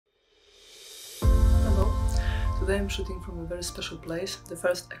Today I'm shooting from a very special place, the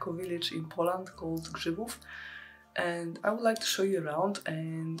first eco-village in Poland called Grzybów, and I would like to show you around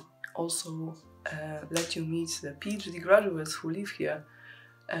and also let you meet the PhD graduates who live here.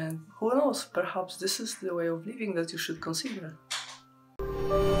 And who knows, perhaps this is the way of living that you should consider.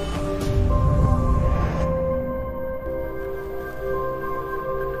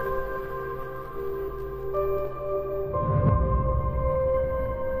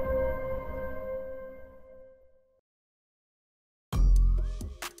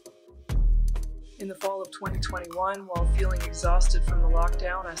 In the fall of 2021, while feeling exhausted from the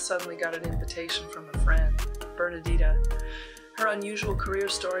lockdown, I suddenly got an invitation from a friend, Bernadita. Her unusual career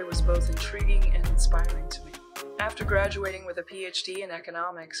story was both intriguing and inspiring to me. After graduating with a PhD in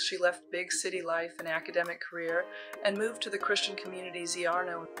economics, she left big city life and academic career and moved to the Christian community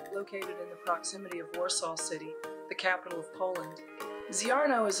Ziarno, located in the proximity of Warsaw City, the capital of Poland.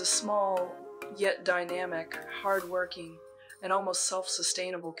 Ziarno is a small, yet dynamic, hard-working, and almost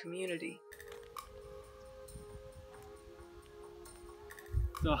self-sustainable community.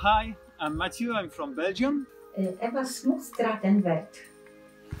 So hi, I'm Matthew, I'm from Belgium. Eva Smoestratenwert.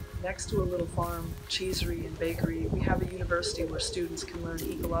 Next to a little farm, cheesery, and bakery, we have a university where students can learn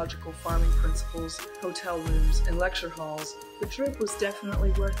ecological farming principles, hotel rooms, and lecture halls. The trip was definitely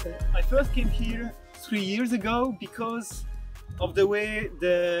worth it. I first came here 3 years ago because of the way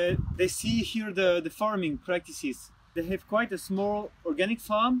they see here the farming practices. They have quite a small organic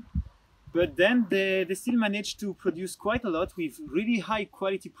farm, but then they still manage to produce quite a lot with really high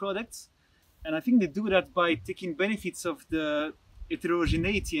quality products. And I think they do that by taking benefits of the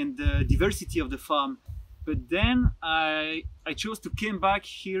heterogeneity and the diversity of the farm. But then I chose to come back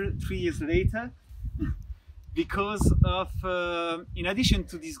here 3 years later because of, in addition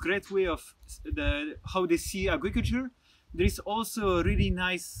to this great way of how they see agriculture, there is also a really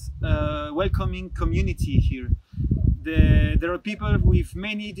nice, welcoming community here. There are people with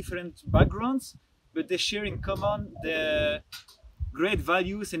many different backgrounds, but they share in common the great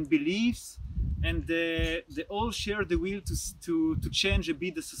values and beliefs, and they all share the will to change a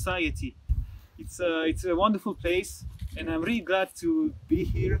bit the society. It's a wonderful place, and I'm really glad to be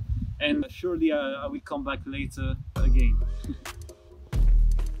here, and surely I will come back later again.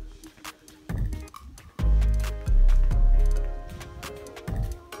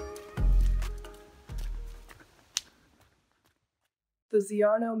 The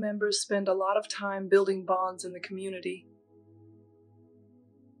Ziarno members spend a lot of time building bonds in the community.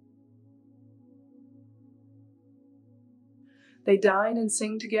 They dine and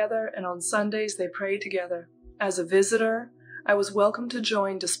sing together, and on Sundays they pray together. As a visitor, I was welcome to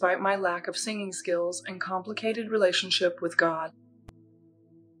join despite my lack of singing skills and complicated relationship with God.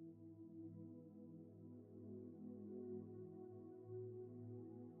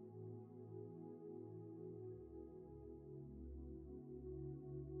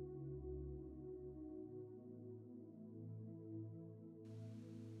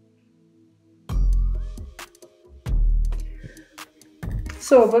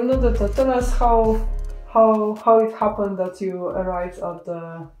 So, Bernadetta, tell us how it happened that you arrived at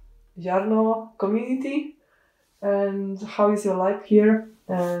the Ziarno community, and how is your life here,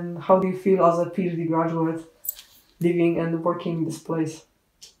 and how do you feel as a PhD graduate living and working in this place?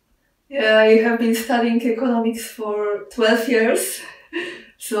 Yeah, I have been studying economics for 12 years,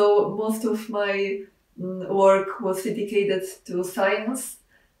 so most of my work was dedicated to science.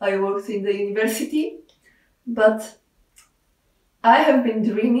 I worked in the university, but I have been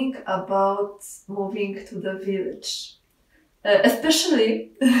dreaming about moving to the village,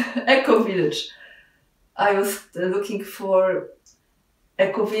 especially eco-village. I was looking for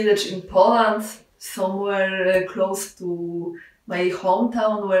eco-village in Poland, somewhere close to my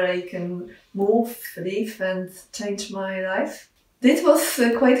hometown where I can move, live and change my life. This was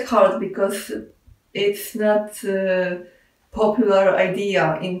quite hard because it's not popular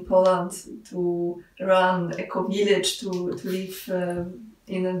idea in Poland to run eco-village, to live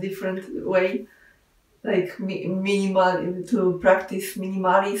in a different way, like to practice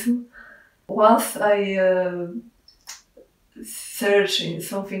minimalism. Once I searched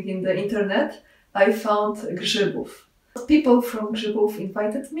something in the internet, I found Grzybów. People from Grzybów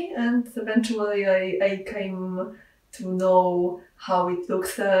invited me, and eventually I came to know how it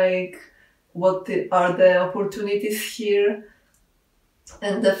looks like, what are the opportunities here.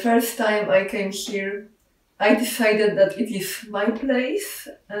 And the first time I came here, I decided that it is my place,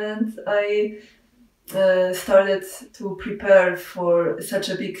 and I started to prepare for such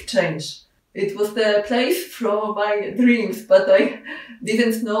a big change. It was the place from my dreams, but I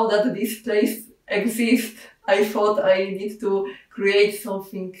didn't know that this place exists. I thought I need to create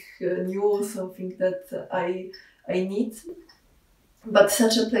something new, something that I need. But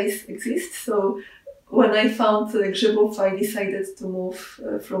such a place exists. So when I found Grzybów, I decided to move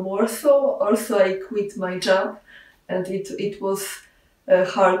from Warsaw. Also, I quit my job, and it was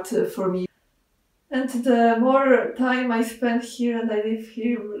hard for me. And the more time I spend here and I live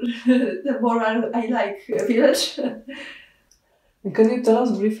here, the more I like village. Can you tell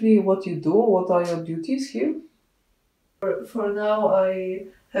us briefly what you do? What are your duties here? For now, I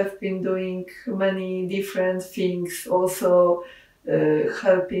have been doing many different things, also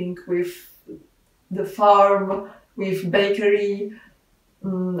helping with the farm, with bakery,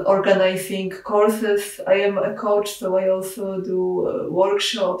 organizing courses. I am a coach, so I also do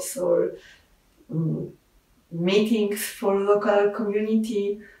workshops or meetings for local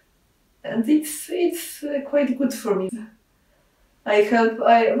community, and it's quite good for me.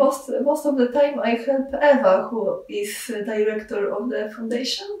 Most of the time I help Eva, who is director of the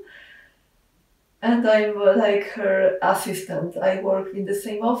foundation, and I'm like her assistant. I work in the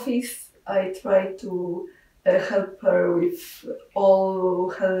same office. I try to help her with all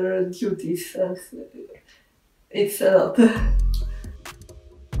her duties, and it's a lot.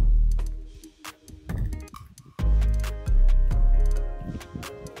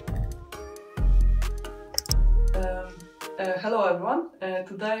 Hello everyone.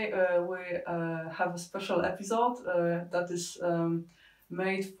 Today we have a special episode that is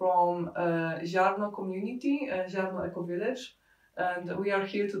made from Ziarno community, Ziarno Eco Village, and we are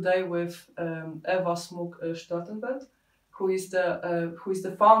here today with Eva Smuk-Stoltenberg, who is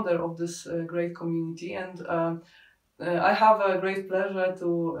the founder of this great community, and I have a great pleasure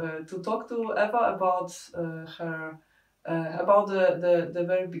to talk to Eva about her. About the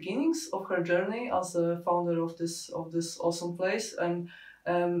very beginnings of her journey as a founder of this awesome place. And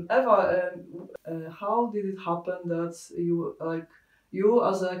Eva, how did it happen that you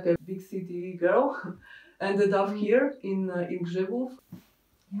as a big city girl ended up here in Grzybów?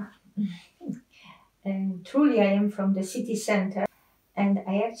 Yeah. Truly, I am from the city center, and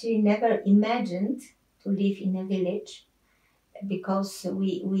I actually never imagined to live in a village, because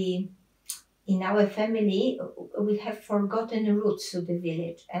we in our family, we have forgotten the roots of the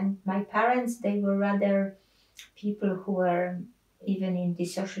village. And my parents, they were rather people who were, even in the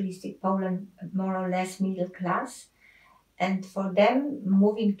socialistic Poland, more or less middle class. And for them,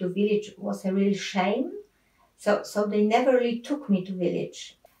 moving to village was a real shame. So they never really took me to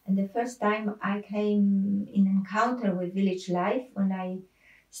village. And the first time I came in encounter with village life, when I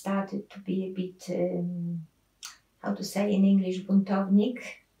started to be a bit, how to say in English,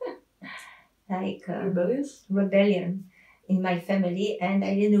 buntownik, like rebellion in my family, and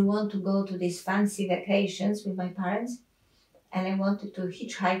I didn't want to go to these fancy vacations with my parents, and I wanted to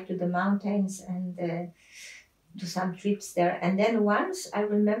hitchhike to the mountains and do some trips there. And then once I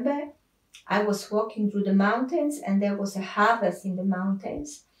remember I was walking through the mountains, and there was a harvest in the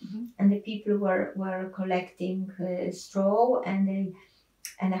mountains, and the people were collecting straw, and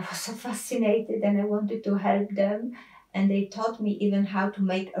I was so fascinated, and I wanted to help them. And they taught me even how to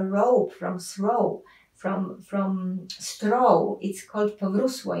make a rope from straw. It's called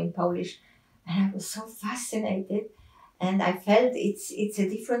powrósło in Polish. And I was so fascinated, and I felt it's a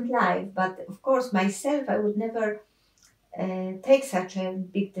different life. But of course, myself, I would never take such a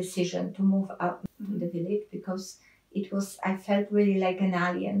big decision to move up to the village, because I felt really like an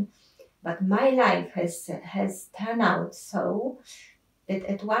alien. But my life has turned out so that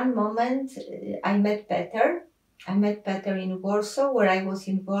at one moment I met Peter. I met Peter in Warsaw, where I was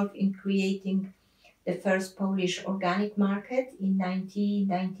involved in creating the first Polish organic market in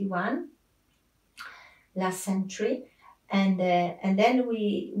 1991, last century. And then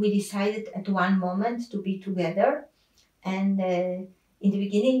we decided at one moment to be together. And in the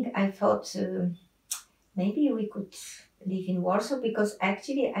beginning, I thought maybe we could live in Warsaw, because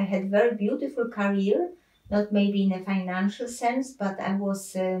actually I had very beautiful career, not maybe in a financial sense, but I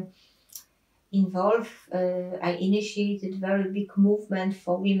was involved. I initiated very big movement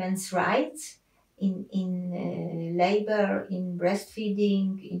for women's rights in labor, in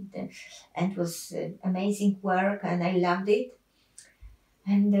breastfeeding, and it was amazing work, and I loved it.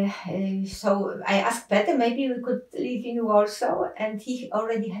 And so I asked Peter, maybe we could live in Warsaw, and he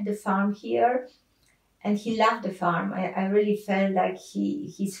already had a farm here, and he loved the farm. I really felt like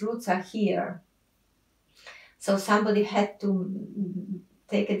his roots are here. So somebody had to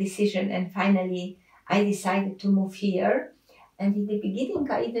take a decision, and finally I decided to move here. And in the beginning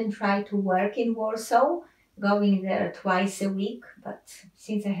I even tried to work in Warsaw, going there twice a week, but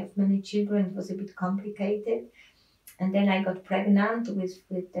since I have many children, it was a bit complicated. And then I got pregnant with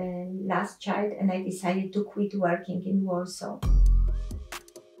the last child, and I decided to quit working in Warsaw.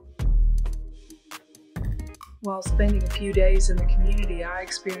 While spending a few days in the community, I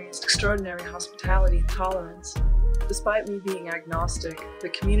experienced extraordinary hospitality and tolerance. Despite me being agnostic, the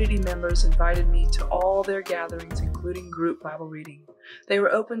community members invited me to all their gatherings, including group Bible reading. They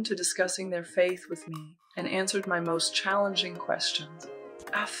were open to discussing their faith with me and answered my most challenging questions.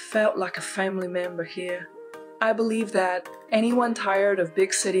 I felt like a family member here. I believe that anyone tired of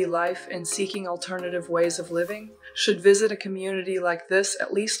big city life and seeking alternative ways of living should visit a community like this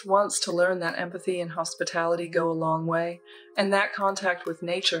at least once to learn that empathy and hospitality go a long way, and that contact with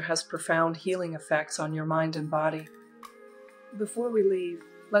nature has profound healing effects on your mind and body. Before we leave,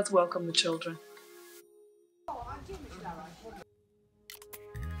 let's welcome the children.